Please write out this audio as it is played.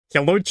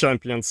Hello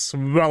champions,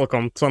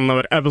 welcome to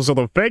another episode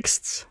of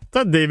Fixed.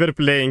 Today we're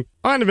playing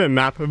on the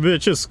map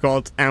which is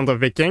called End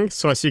of Viking,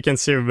 so as you can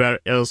see there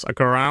is a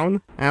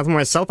crown. And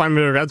myself, I'm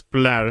a red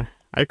player.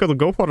 I could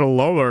go for a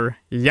lower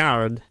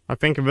yard. I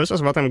think this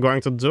is what I'm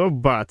going to do,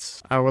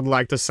 but I would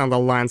like to send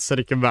alliance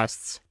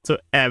requests to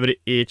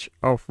each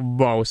of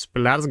those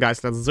players.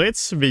 Guys, let's do it.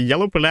 The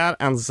yellow player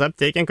ends up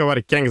taking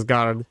over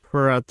Kingsguard.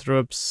 Red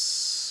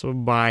troops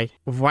by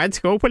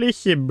white. Hopefully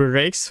he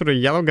breaks through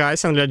yellow,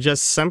 guys, and let's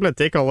just simply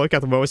take a look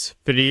at those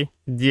 3D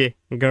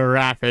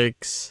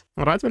graphics.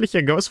 Right, well,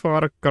 he goes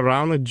for a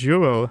crown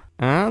jewel.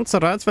 And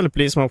right, well,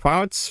 please move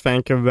out.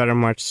 Thank you very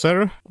much,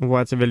 sir.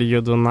 What will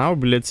you do now?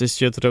 Blitz is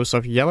 2 troops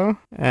of yellow.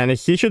 And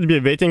he should be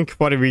waiting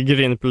for the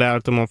green player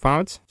to move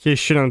out. He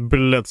shouldn't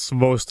blitz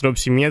those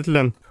troops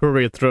immediately.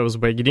 3 troops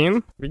by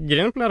green. The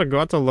green player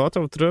got a lot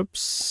of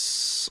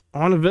troops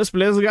on this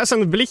place, guys,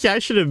 and will he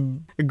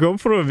actually go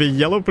through the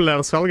yellow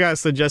players? Well,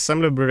 guys, to just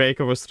simply break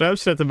those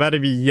troops, that where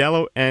the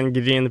yellow and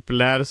green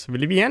players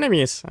will be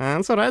enemies.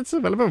 And so right,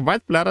 well, the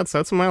white player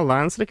accepts my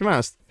alliance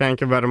request.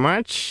 Thank you very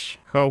much.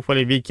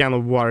 Hopefully we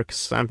can work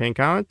something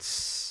out.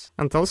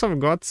 And also I've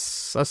got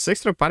a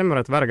 6 troop army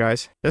right there,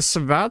 guys. Is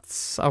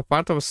that a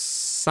part of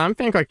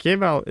something? Okay,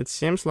 well, it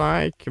seems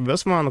like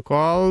this one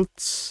called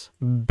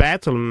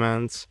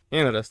Battlement.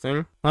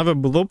 Interesting. Now the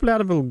blue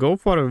player will go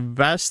for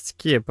West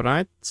Keep,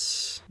 right?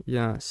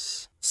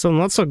 Yes. So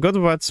not so good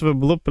with the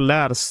blue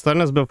players.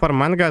 Turn is before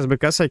mine, guys,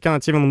 because I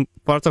cannot even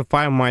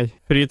fortify my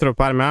 3 troop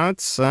army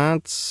out.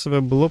 And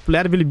the blue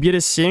player will be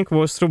receiving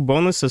those troop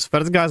bonuses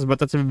first, guys,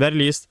 but at the very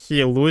least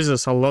he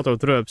loses a lot of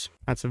troops.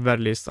 At the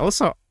very least.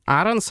 Also,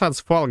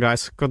 Ironside's fall,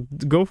 guys,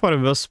 could go for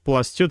this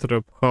 +2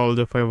 troop hold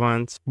if I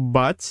want.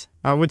 But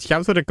I would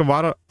have to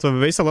recover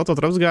to waste a lot of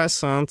troops,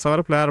 guys, and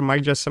our player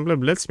might just simply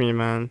blitz me,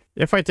 man.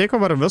 If I take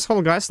over this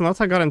hole, guys, not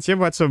a guarantee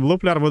that the blue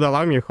player would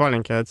allow me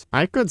holding it.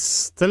 I could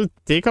still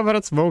take over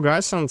it though,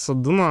 guys, and so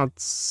do not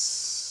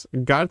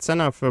guard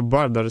any of the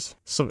borders.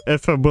 So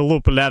if a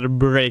blue player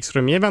breaks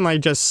through me, then I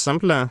just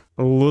simply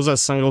lose a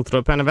single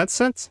troop and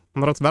that's it.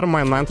 Right where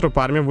my 9 troop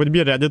army would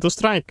be ready to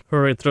strike.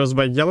 3 troops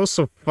by yellow,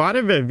 so far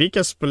the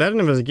weakest player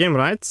in this game,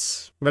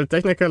 right? Well,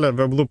 technically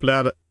the blue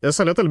player is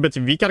a little bit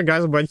weaker,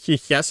 guys, but he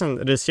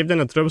hasn't received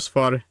any troops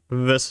for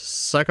this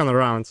second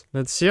round.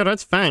 Let's see, right,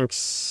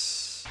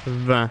 thanks.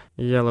 The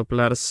yellow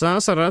player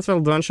says, alright,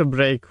 well, don't you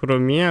break through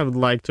me, I would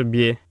like to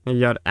be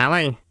your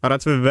ally. Or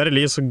at the very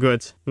least,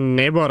 good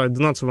neighbor. I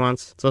do not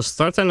want to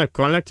start any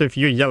conflict with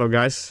you yellow,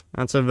 guys.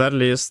 At the very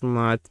least,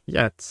 not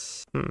yet.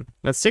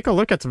 Let's take a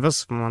look at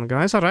this one,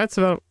 guys. Alright,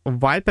 well,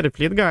 Viper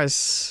fleet,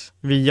 guys.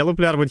 The yellow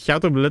player would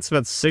have to blitz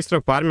with 6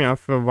 troop army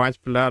of the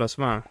white player as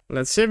well.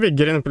 Let's see if the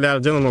green player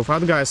didn't move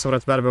out, guys.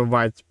 Right where the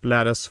white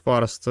player is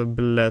forced to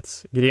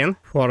blitz green.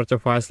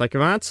 Fortifies like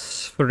that.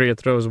 3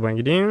 troops by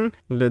green.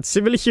 Let's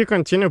see, will he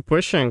continue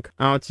pushing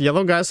out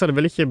yellow, guys, or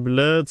will he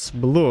blitz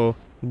blue?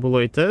 Blue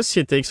it is,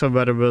 he takes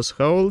over this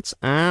hold,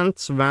 and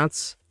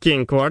that's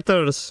king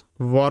quarters,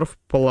 worth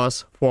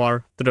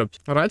 +4 troops.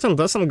 Right, and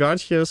doesn't guard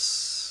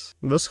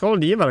this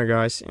hold either,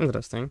 guys.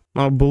 Interesting.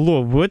 Now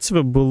blue, would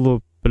the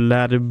blue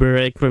player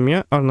break from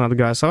me or not,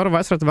 guys?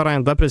 Otherwise, right where I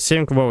end up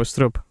receiving those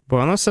troop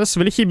bonuses.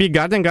 Will he be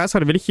guarding, guys,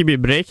 or will he be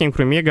breaking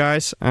from me,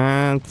 guys?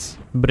 And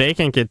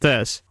breaking it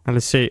is. And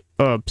let's say,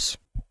 oops.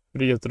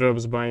 3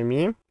 troops by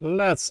me.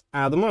 Let's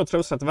add more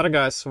troops at there,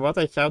 guys. What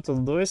I have to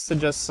do is to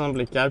just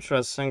simply capture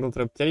a single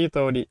troop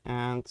territory,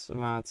 and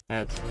that's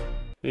it.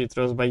 3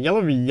 troops by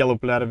yellow. The yellow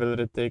player will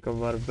retake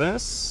over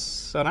this.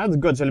 Alright,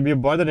 good, will be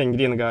bordering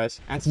green,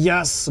 guys. And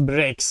yes,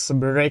 breaks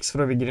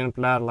through the green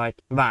player like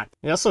that.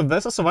 Yeah, so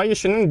this is why you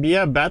shouldn't be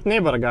a bad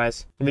neighbor,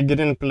 guys. The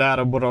green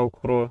player broke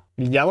through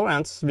the yellow,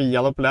 and the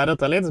yellow player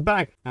retaliates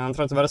back. And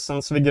right there,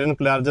 since the green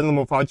player didn't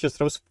move out his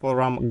troops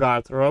from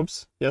guard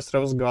ropes, his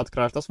troops got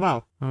crushed as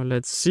well.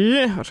 Let's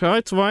see.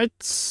 Right,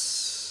 white.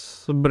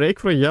 Break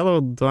through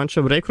yellow. Don't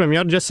you break from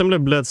here, just simply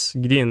blitz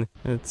green.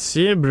 Let's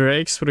see,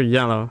 breaks through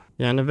yellow.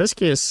 Yeah, in this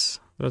case,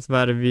 that's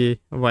where the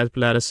white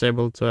player is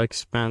able to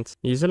expand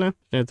easily.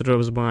 It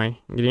troops by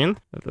green.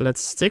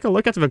 Let's take a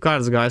look at the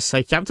cards, guys.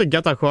 I have to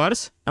get a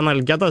horse, and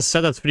I'll get a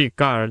set of 3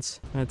 cards.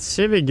 Let's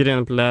see if the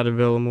green player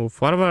will move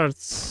forward.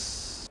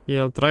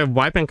 He'll try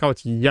wiping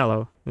out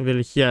yellow.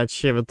 Will he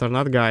achieve it or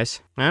not,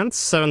 guys? And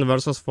 7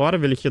 versus 4,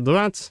 will he do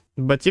it?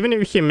 But even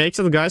if he makes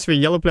it, guys, the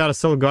yellow player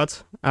still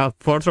got a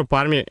 4 troop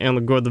army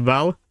in good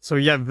well. So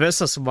yeah,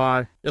 this is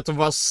why it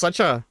was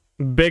such a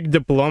big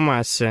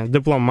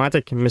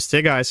diplomatic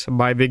mistake, guys,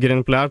 by the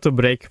green player to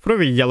break through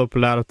the yellow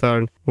player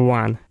turn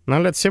 1. Now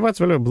let's see what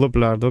will the blue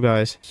player do,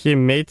 guys. He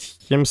made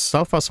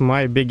himself as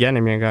my big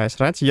enemy, guys,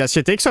 right? Yes,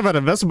 he takes over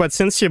this, but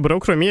since he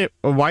broke through me,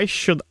 why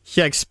should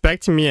he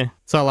expect me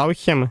to allow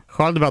him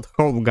hold that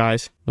hold,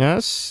 guys?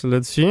 Yes,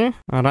 let's see.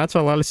 Alright,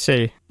 well, I'll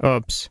say,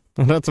 oops.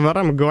 That's where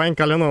I'm going,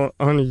 Kalino,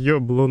 on you,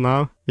 blue,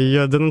 now.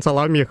 You didn't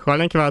allow me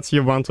holding that,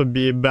 you want to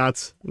be bad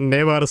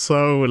neighbor,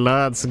 so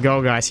let's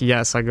go, guys.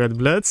 Yes, a good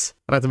blitz.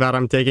 Right where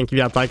I'm taking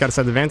the attacker's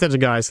advantage,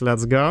 guys.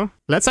 Let's go.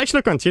 Let's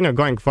actually continue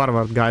going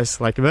forward, guys,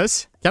 like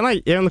this. Can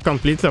I even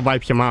completely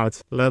wipe him out?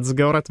 Let's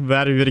go right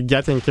where we're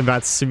getting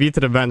that sweet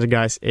revenge,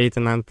 guys.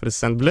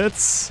 89%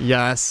 blitz.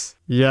 Yes.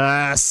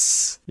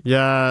 Yes.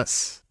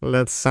 Yes.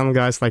 Let's send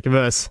guys like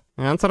this.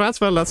 And right,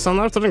 well, let's send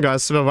our turn,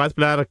 guys. The white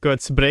player could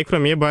break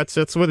from me, but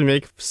it would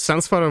make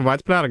sense for a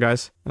white player,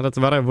 guys. That's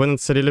where I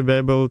wouldn't really be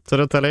able to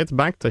retaliate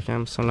back to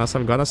him, so unless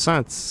I've got a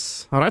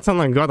set. Alright, and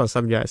I got a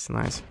set, guys.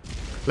 Nice.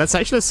 Let's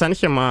actually send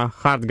him a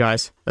hard,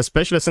 guys.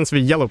 Especially since the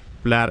yellow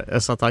player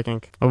is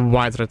attacking a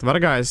white right where,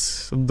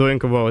 guys, doing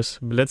those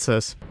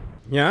blitzes.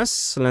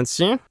 Yes, let's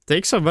see.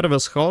 Takes over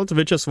this hold,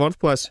 which is worth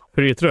plus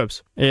 3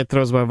 troops. 8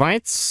 troops by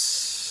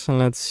whites.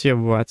 Let's see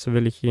what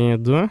will he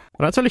do.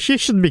 Right, well, he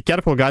should be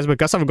careful, guys,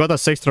 because I've got a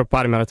 6-troop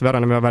army right there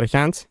on the other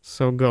hand.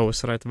 So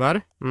goes right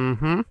there.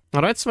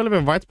 Alright, well,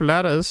 the white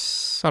player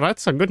is... Alright,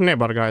 it's a good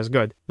neighbor, guys,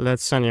 good.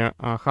 Let's send you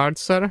a hard,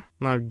 sir.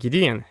 Now,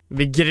 green.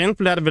 The green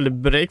player will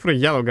break through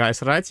yellow,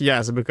 guys, right?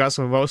 Yes, because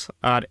those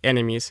are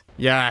enemies.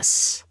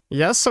 Yes.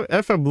 Yes, so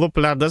if a blue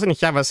player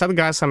doesn't have a set,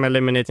 guys, I'm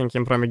eliminating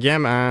him from the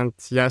game, and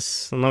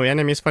yes, no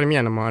enemies for me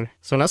anymore.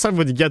 So unless I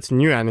would get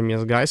new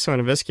enemies, guys, so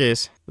in this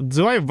case,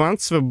 do I want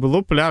the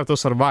blue player to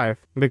survive?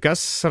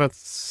 Because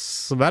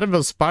where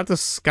this part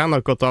is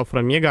kinda cut off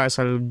from me, guys,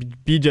 I'll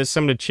be just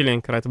simply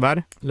chilling right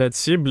there. Let's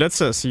see,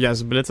 blitzes.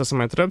 Yes, blitzes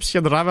my troops.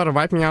 He'd rather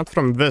wipe me out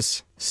from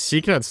this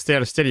secret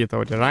stairs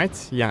territory,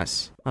 right?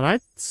 Yes.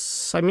 Alright,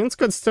 I mean,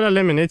 could still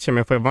eliminate him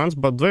if I want,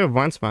 but do I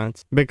want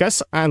that?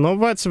 Because I know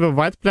that the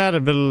white player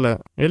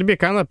will be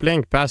kinda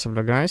playing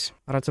passively, guys.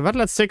 Alright, so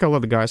let's take a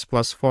look, guys.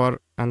 Plus 4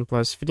 and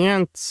plus 3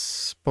 and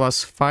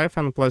plus 5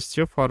 and plus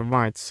 2 for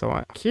white.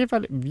 So he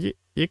will be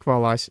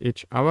equalize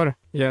each other.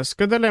 Yes,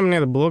 could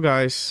eliminate blue,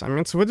 guys. I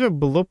mean, would the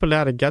blue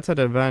player get a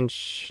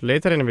revenge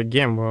later in the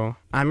game, though?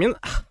 I mean,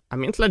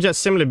 let's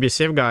just simply be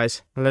safe,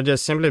 guys. Let's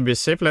just simply be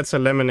safe. Let's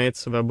eliminate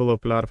the blue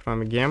player from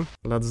the game.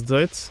 Let's do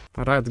it.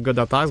 Alright, good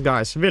attacks,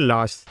 guys. We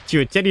lost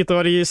 2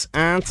 territories,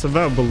 and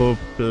the blue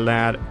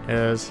player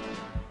is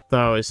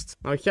toast.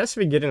 Now, yes,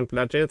 we get in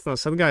player trade, no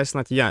set, guys,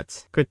 not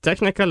yet. Could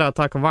technically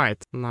attack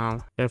white now,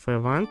 if I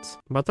want.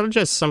 But I'll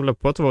just simply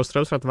put those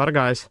troops right there,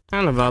 guys.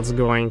 And that's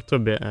going to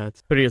be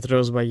it. 3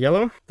 troops by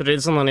yellow.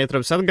 Trades on a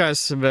troop set,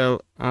 guys,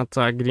 will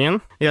attack green.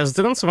 Yes,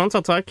 didn't want to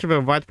attack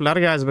the white player,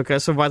 guys,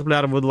 because the white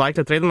player would like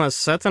to trade on a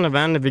set, and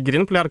then the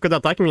green player could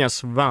attack me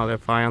as well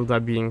if I end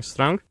up being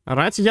strong.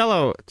 Alright,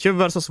 yellow, 2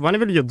 versus 1,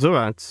 will you do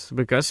it?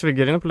 Because the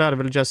green player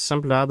will just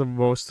simply add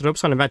those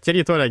troops on that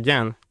territory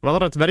again. Well,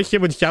 right there he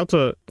would have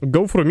to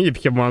go for me if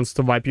he wants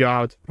to wipe you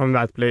out from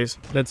that place.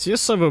 Let's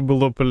use the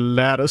blue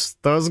players.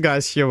 Those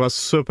guys here was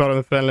super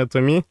unfriendly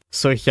to me,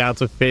 so he had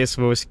to face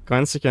those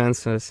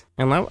consequences.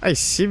 And now I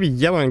see the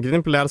yellow and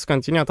green players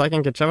continue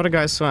attacking each other,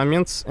 guys, so I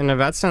mean, in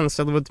that sense,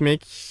 it would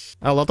make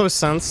a lot of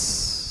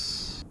sense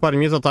for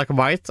me to attack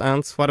white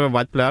and for the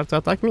white player to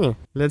attack me.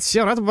 Let's see,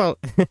 right, well,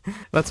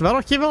 that's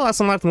where he will a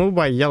smart move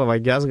by yellow, I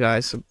guess,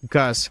 guys,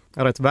 because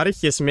right where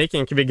he's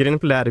making the green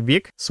player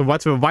weak, so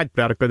what the white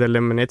player could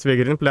eliminate the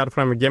green player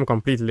from the game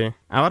completely.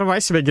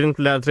 Otherwise, the green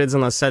player trades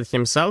on a set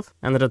himself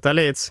and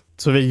retaliates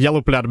to the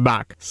yellow player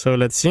back. So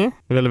let's see,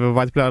 will the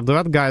white player do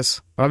it,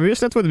 guys?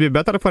 Obviously, it would be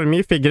better for me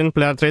if the green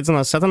player trades on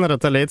a set and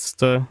retaliates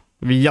to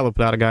the yellow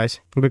player, guys,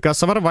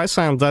 because otherwise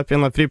I end up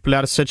in a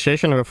 3-player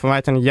situation with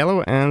white and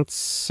yellow, and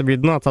we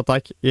do not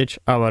attack each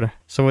other.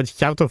 So we'd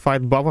have to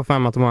fight both of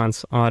them at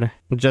once, or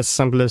just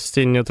simply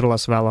stay neutral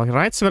as well.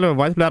 Right, so the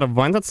white player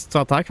wanted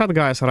to attack that,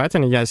 guys, right?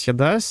 And yes, he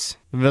does.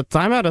 The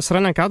timer is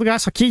running out,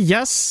 guys. Okay,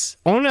 yes,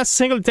 only a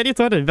single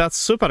territory. That's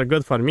super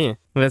good for me.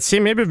 Let's see,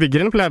 maybe the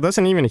green player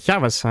doesn't even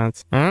have a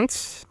set. And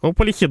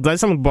hopefully he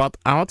doesn't bot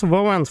out,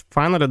 though, and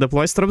finally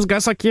deploys troops,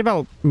 guys. Okay,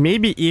 well,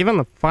 maybe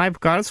even 5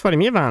 cards for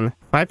me, then.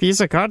 5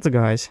 easy cards,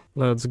 guys.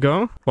 Let's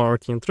go.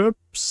 14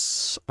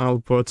 troops. I'll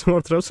put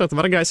more troops right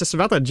there, guys. It's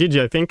about a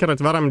GG. I think right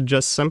there I'm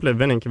just simply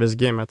winning this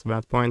game at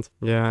that point.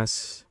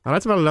 Yes.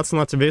 Alright, well, let's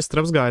not waste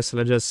troops, guys.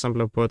 Let's just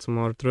simply put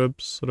more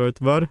troops right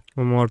there.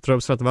 More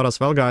troops right there as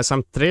well, guys.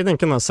 I'm trading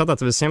in a set at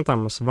the same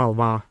time as well.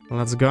 Wow.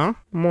 Let's go.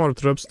 More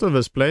troops to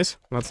this place.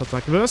 Let's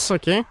attack this.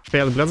 Okay.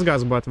 Failed blitz,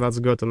 guys, but that's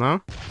good to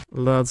know.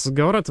 Let's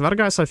go right there,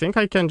 guys. I think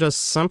I can just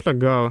simply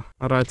go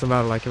right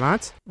there like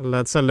that.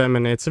 Let's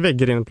eliminate the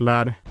green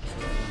player.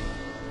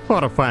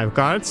 4 or 5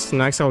 cards.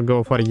 Next I'll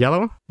go for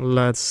yellow.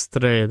 Let's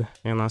trade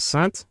in a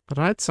set.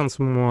 Right, send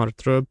some more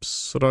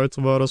troops right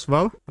there as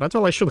well. Right,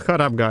 well, I should hurry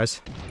up,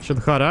 guys. Should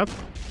hurry up.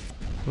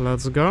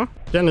 Let's go.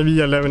 Can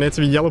we eliminate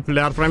the yellow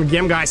player from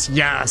game, guys?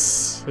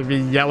 Yes! The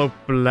yellow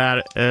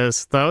player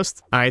is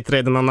toast. I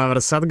traded another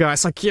set,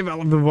 guys. Okay,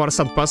 well, the worst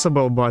set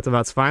possible, but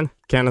that's fine.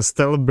 Can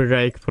still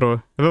break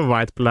through the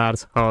white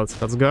player's hold.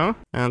 Let's go.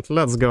 And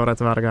let's go right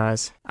there,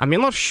 guys. I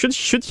mean, I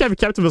should have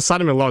kept this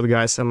army load,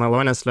 guys, and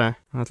honestly,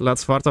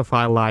 let's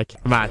fortify like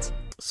that.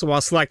 So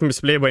a slight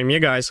misplay by me,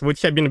 guys. Would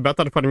have been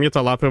better for me to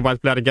allow the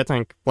white player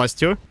getting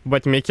 +2,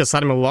 but make his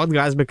army locked,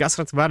 guys, because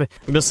Ratvar,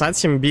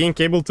 besides him being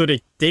able to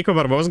take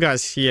over those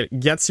guys, he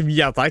gets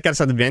the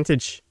attacker's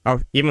advantage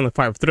of even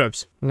 5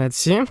 troops. Let's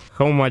see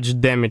how much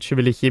damage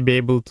will he be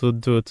able to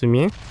do to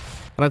me.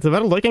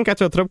 Ratvar, looking at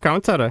your troop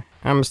counter,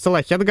 I'm still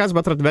ahead, guys,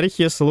 but Ratvar,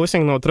 he is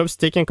losing no troops,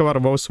 taking over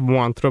those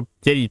 1 troop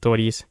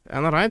territories.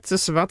 And right,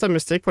 this is not a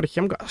mistake for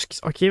him, guys.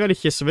 Okay, well,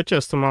 he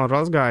switches to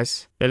Monroes,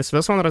 guys. Else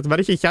this one,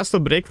 Ratvar, he has to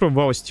break through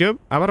those 2,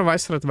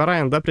 otherwise Ratvar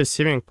end up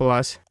receiving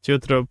 +2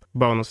 troop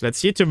bonus. Let's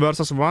see, 2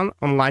 versus 1,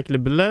 unlikely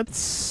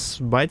blitz,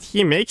 but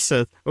he makes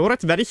it.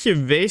 Ratvar, he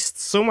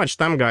wastes so much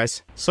time,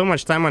 guys. So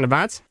much time on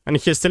that, and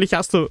he still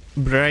has to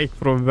break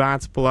through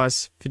that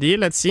 +3,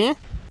 let's see.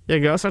 Here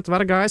goes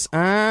Ratvar, guys,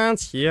 and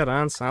he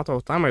runs out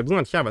of time. I do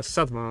not have a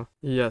set one.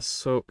 Yes,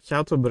 so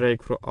how to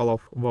break through all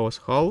of those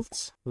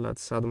holds.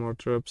 Let's add more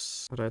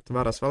troops.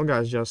 Ratvar as well,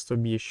 guys, just to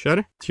be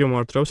sure. 2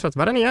 more troops,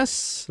 Ratvar, and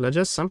yes, let's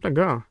just simply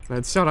go.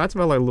 Let's see, alright,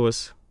 well, I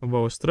lose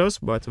those troops,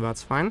 but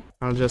that's fine.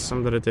 I'll just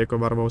simply take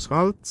over those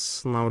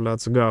holds. Now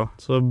let's go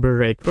to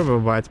break through the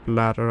white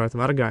player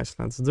Ratvar, guys.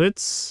 Let's do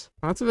it.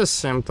 At the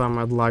same time,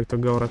 I'd like to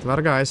go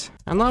Ratvar, guys.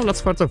 And now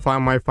let's fortify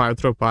my 5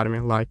 troop army,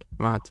 like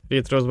that.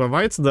 3 troops by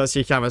white. Does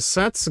he have a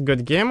set?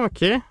 Good game,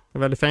 okay.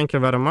 Well, thank you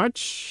very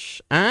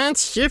much. And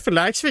he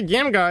flags the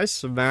game,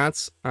 guys.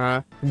 That's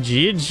a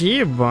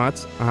GG,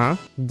 but a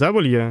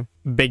W.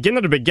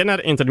 Beginner, beginner,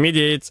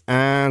 intermediate,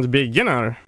 and beginner.